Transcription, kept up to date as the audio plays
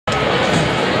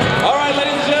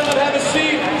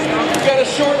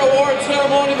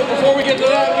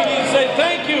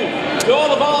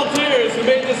who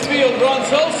made this field run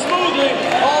so smoothly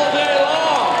all day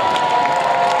long.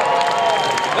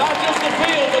 Not just the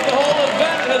field, but the whole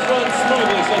event has run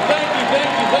smoothly. So thank you, thank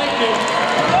you, thank you.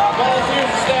 Volunteers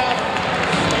and staff,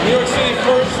 New York City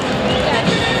First.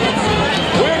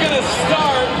 We're going to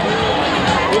start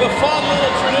with a fun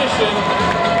little tradition,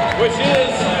 which is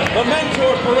the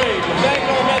Mentor Parade, to thank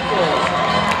our mentors.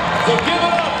 So give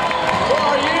it up for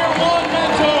our Year 1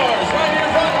 mentors, right here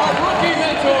in front, our rookie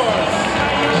mentors.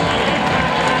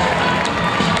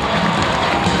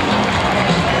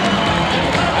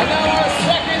 And now our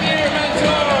second-year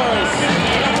mentors,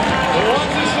 the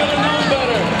ones who should have known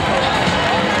better.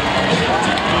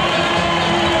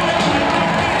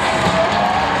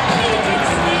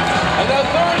 And the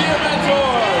third-year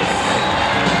mentors.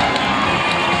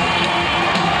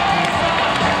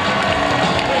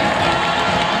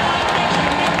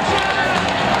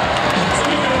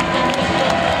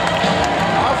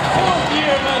 Our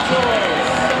fourth-year mentors.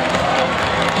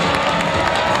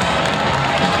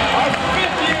 Our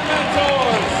fifth-year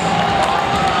mentors.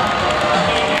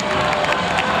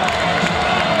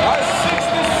 Our sixth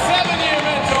to seven-year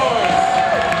mentors.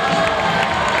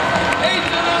 8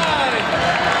 to 9.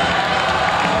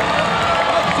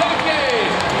 A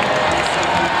decade.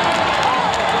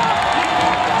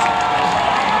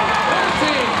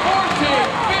 13, 14,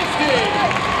 15,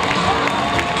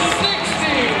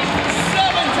 16,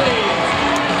 17,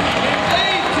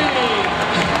 18,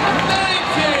 19.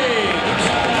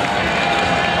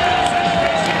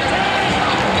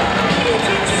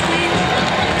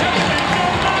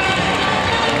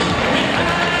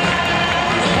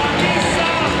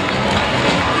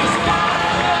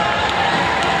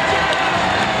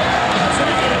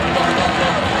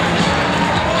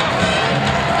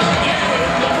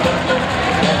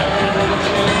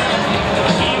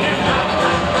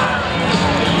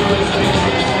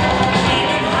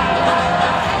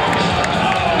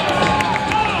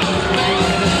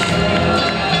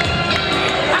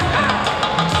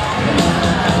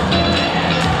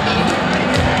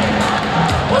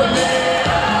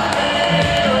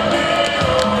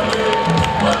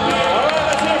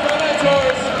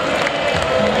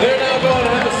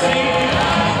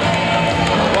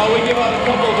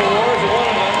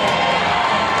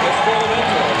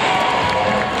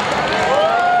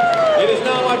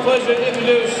 Pleasure to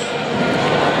introduce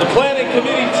the Planning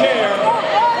Committee Chair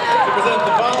to present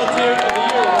the Volunteer of the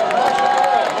Year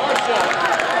Award, Marsha.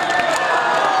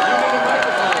 You need a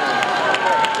microphone.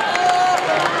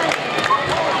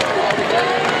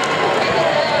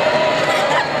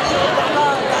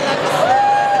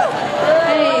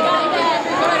 Hey, thank you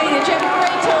everybody. Did you have a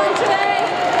great time today?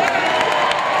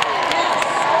 Yes.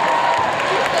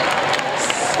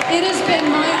 It has been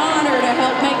my honor to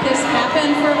help make this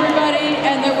happen for everybody,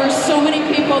 and there were so many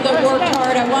people that worked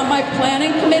hard. I want my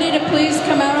planning committee to please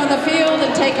come out on the field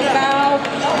and take a bow.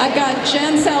 I've got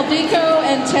Jen Saldico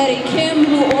and Teddy Kim,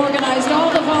 who organized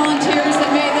all the volunteers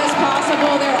that made this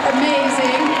possible. They're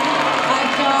amazing.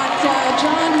 I've got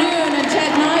John Noon and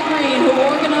Ted Nygreen, who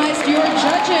organized your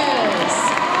judges.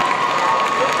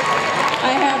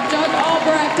 I have Doug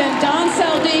Albrecht and Don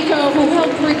Saldico, who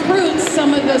helped recruit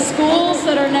some of the schools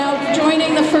that are now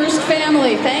joining the First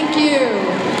Family. Thank you.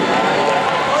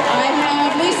 I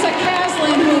have Lisa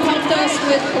Caslin, who helped us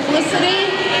with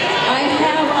publicity. I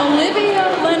have Olivia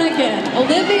Lenigan.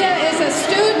 Olivia is a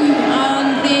student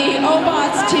on the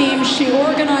OBOTS team. She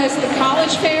organized the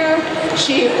college fair,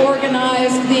 she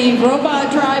organized the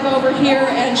robot drive over here,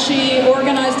 and she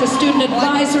organized a student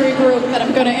advisory group that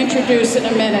I'm going to introduce in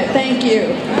a minute. Thank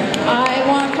you. I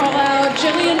want to call out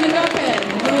Jillian McGuffin,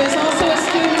 who is also a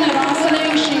student at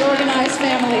Ossining. She organized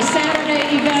Family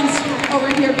Saturday events over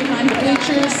here behind the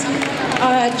bleachers.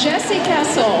 Jesse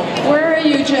Kessel, where are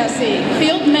you, Jesse?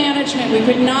 Field management, we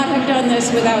could not have done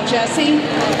this without Jesse.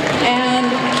 And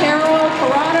Carol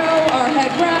Corrado, our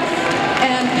head rep,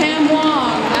 and Pam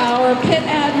Wong, our pit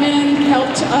admin,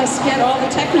 helped us get all the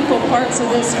technical parts of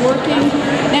this working.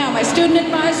 Now, my student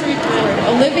advisory board,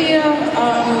 Olivia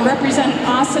represented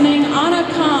Ossining, Anna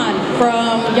Khan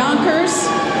from Yonkers.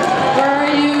 Where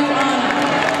are you, Anna?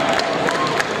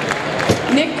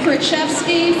 Nick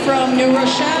Krichevsky from New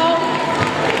Rochelle,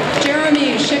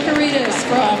 Jeremy Shikaritas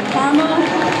from Carmel,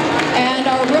 and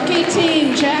our rookie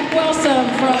team, Jack Wilson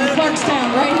from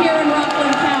Clarkstown, right here in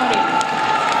Rockland County.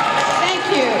 Thank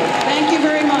you. Thank you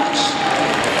very much.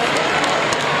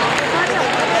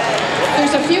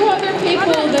 There's a few other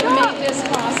people that made this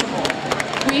possible.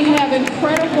 We have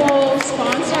incredible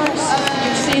sponsors.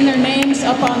 You've seen their names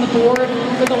up on the board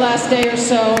for the last day or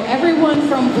so. Everyone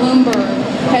from Bloomberg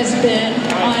has been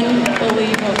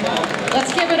unbelievable.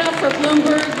 Let's give it up for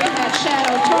Bloomberg. We have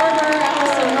Shadow Tarver,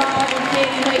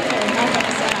 Katie Mayfair helping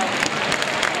us out.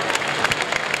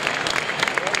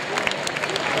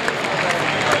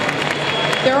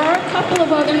 There are a couple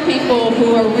of other people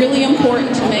who are really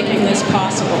important to making this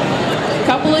possible. A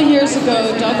couple of years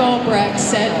ago, Doug Albrecht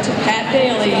said to Pat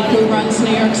Daly, who runs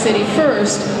New York City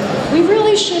First, we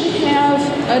really should have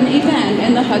an event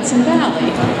in the Hudson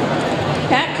Valley.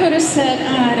 Pat could have said,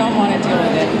 I don't want to deal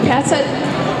with it. And Pat said,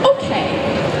 okay.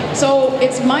 So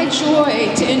it's my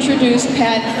joy to introduce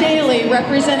Pat Daly,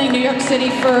 representing New York City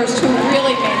First, who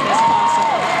really made this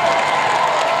possible.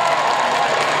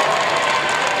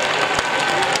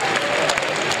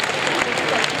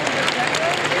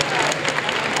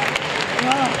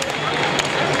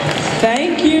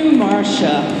 Thank you,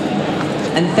 Marcia,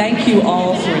 and thank you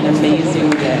all for an amazing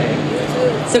day.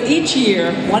 So each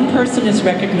year, one person is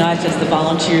recognized as the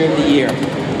Volunteer of the Year.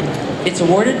 It's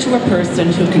awarded to a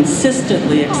person who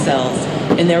consistently excels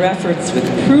in their efforts with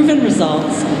proven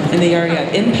results in the area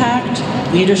of impact,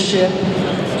 leadership,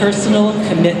 personal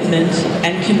commitment,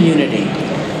 and community.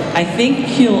 I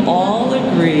think you'll all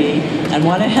agree and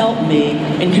want to help me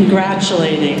in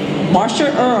congratulating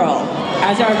Marcia Earle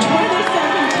as our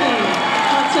 2017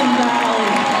 Hudson Valley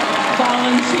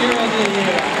Volunteer of the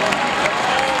Year.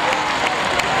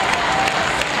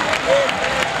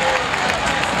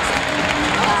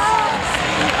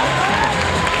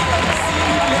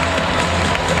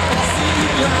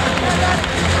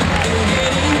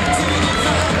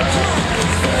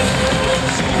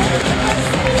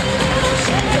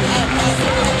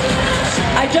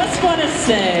 I just want to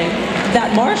say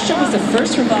that Marcia was a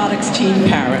first robotics teen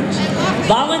parent,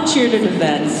 volunteered at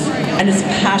events, and is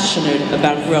passionate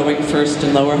about growing FIRST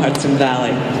in Lower Hudson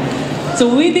Valley. So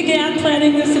when we began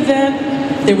planning this event,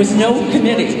 there was no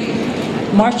committee.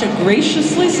 Marcia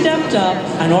graciously stepped up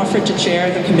and offered to chair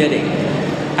the committee.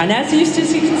 And as you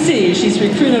can see, she's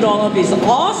recruited all of these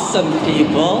awesome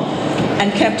people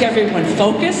and kept everyone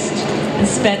focused and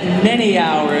spent many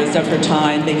hours of her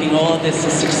time making all of this a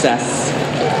success.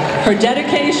 Her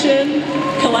dedication,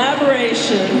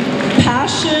 collaboration,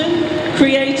 passion,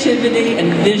 creativity,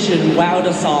 and vision wowed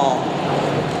us all.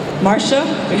 Marcia,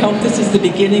 we hope this is the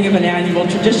beginning of an annual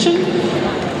tradition,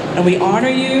 and we honor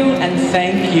you and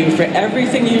thank you for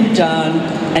everything you've done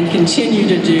and continue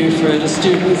to do for the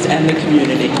students and the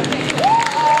community.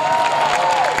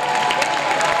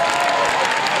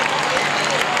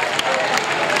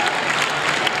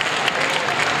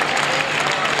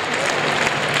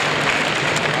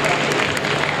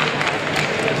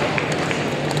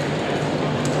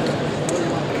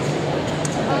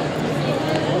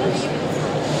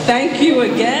 Thank you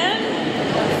again.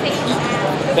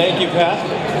 Thank you, Pat.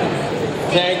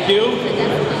 Thank you.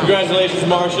 Congratulations,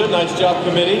 Marcia. Nice job,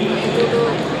 committee.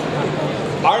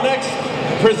 Our next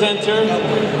presenter,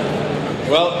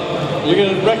 well, you're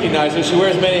going to recognize her. She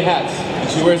wears many hats.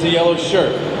 She wears a yellow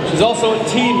shirt. She's also a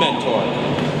teen mentor.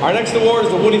 Our next award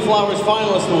is the Woody Flowers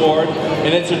Finalist Award,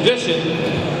 and in tradition,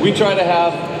 we try to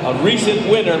have a recent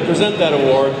winner present that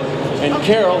award. And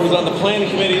Carol, who's on the planning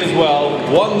committee as well,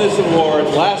 won this award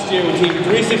last year with Team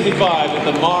 365 at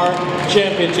the MAR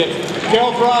Championships.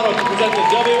 Carol Ferraro to present the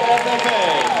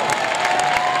WFFA.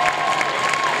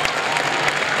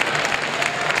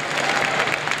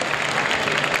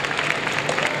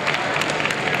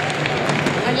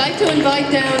 I'd like to invite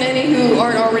down any who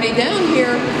aren't already down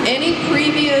here, any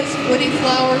previous Woody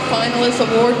Flower Finalist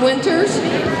Award winners.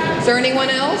 Is there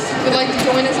anyone else who'd like to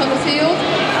join us on the field?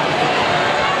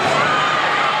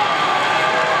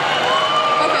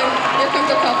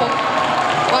 A couple.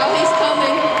 While he's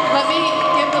coming, let me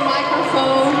give the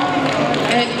microphone,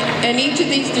 and each of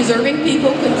these deserving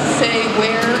people can say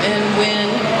where and when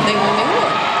they won the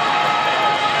award.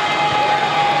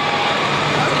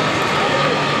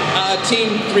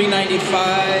 Team 395,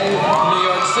 New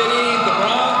York City, the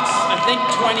Bronx, I think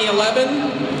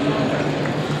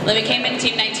 2011. Libby Kamen,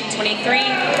 Team 1923,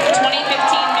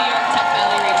 2015 New York Tech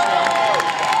Valley Regional.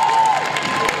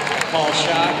 Paul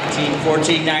Schott, Team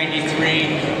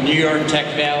 1493, New York Tech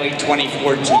Valley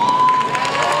 2014.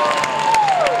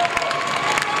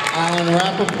 Alan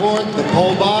Rappaport, the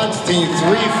Pole Box, Team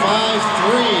 353,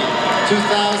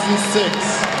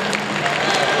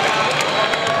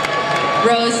 2006.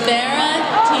 Rose Vera,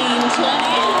 Team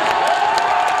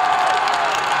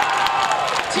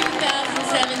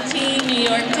 2017 New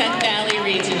York Tech Valley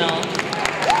Regional.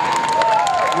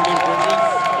 Ruben Bridges,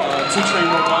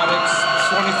 T-Train Robotics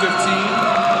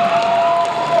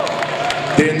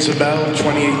 2015. Dan Zabel,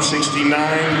 2869,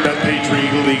 Bethpage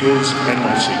Eagle Eagles,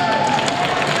 NYC.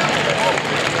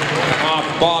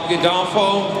 Bob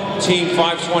Gandolfo, Team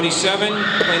 527,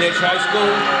 Plain Edge High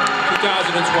School,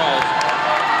 2012.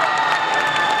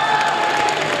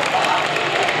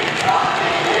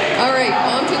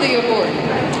 the award.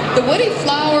 The Woody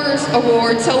Flowers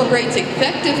Award celebrates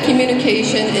effective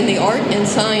communication in the art and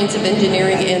science of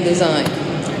engineering and design.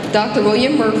 Dr.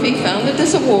 William Murphy founded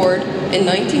this award in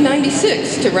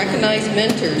 1996 to recognize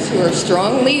mentors who are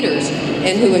strong leaders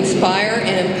and who inspire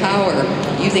and empower,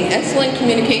 using excellent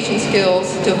communication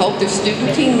skills to help their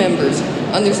student team members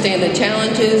understand the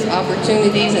challenges,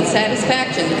 opportunities, and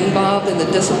satisfaction involved in the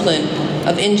discipline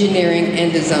of engineering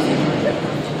and design.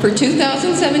 For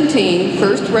 2017,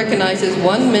 FIRST recognizes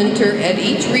one mentor at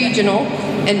each regional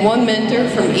and one mentor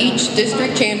from each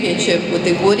district championship with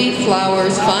the Woody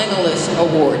Flowers Finalist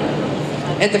Award.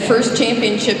 At the FIRST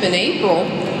championship in April,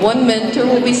 one mentor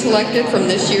will be selected from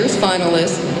this year's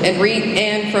finalists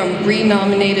and from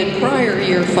renominated prior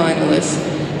year finalists,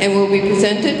 and will be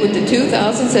presented with the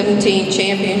 2017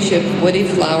 Championship Woody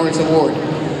Flowers Award.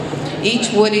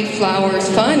 Each Woody Flowers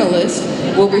finalist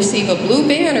will receive a blue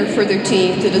banner for their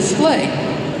team to display.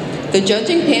 The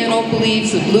judging panel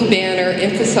believes the blue banner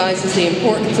emphasizes the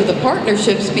importance of the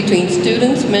partnerships between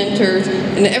students, mentors,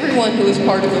 and everyone who is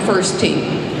part of a FIRST team.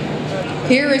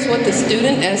 Here is what the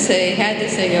student essay had to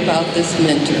say about this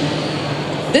mentor.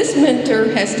 This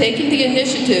mentor has taken the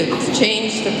initiative to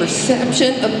change the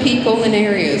perception of people in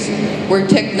areas where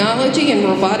technology and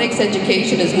robotics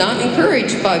education is not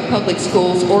encouraged by public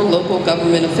schools or local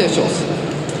government officials.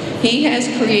 He has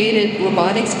created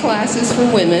robotics classes for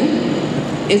women,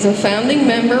 is a founding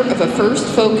member of a FIRST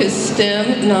Focus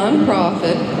STEM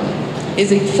nonprofit,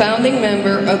 is a founding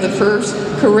member of the FIRST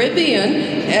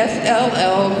Caribbean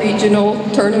FLL Regional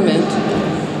Tournament,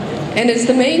 and is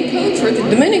the main coach for the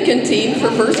Dominican team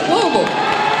for FIRST Global.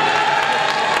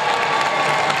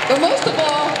 But most of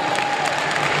all,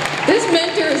 this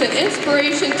mentor is an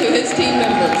inspiration to his team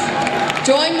members.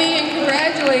 Join me in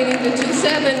congratulating the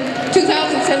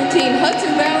 2017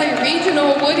 Hudson Valley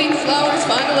Regional Woody Flowers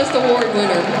Finalist Award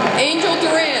winner, Angel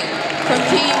Duran from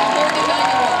Team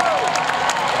 4091.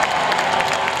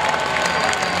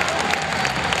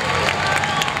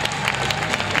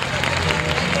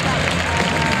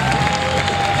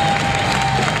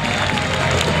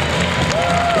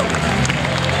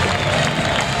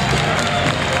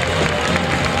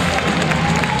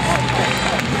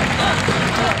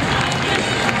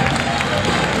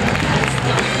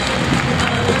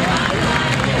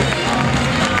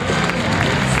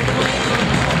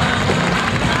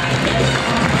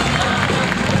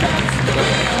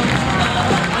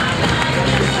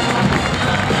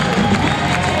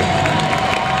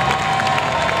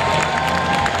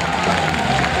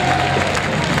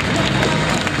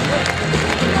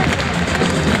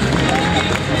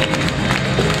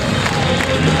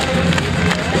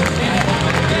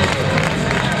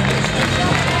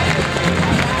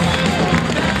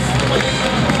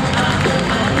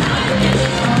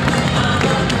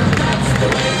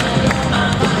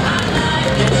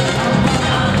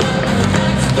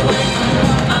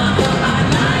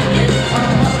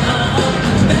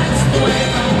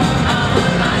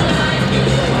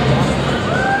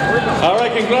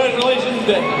 Congratulations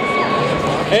to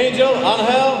Angel,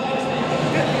 Angel.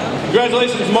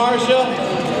 Congratulations, Marcia.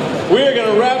 We are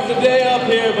going to wrap the day up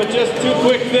here, but just two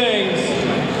quick things.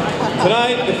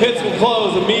 Tonight, the pits will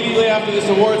close immediately after this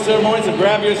award ceremony, so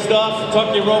grab your stuff,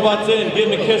 tuck your robots in, and give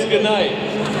them a kiss goodnight.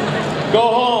 Go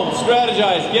home,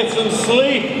 strategize, get some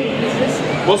sleep.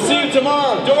 We'll see you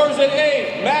tomorrow. Doors at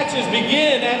 8. Matches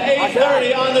begin at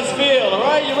 8:30 on this field. All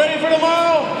right, you ready for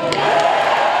tomorrow?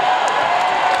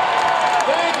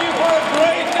 Thank you for a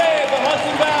great day at the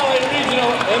Hudson Valley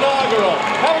Regional Inaugural.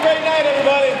 Have a great night,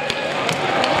 everybody.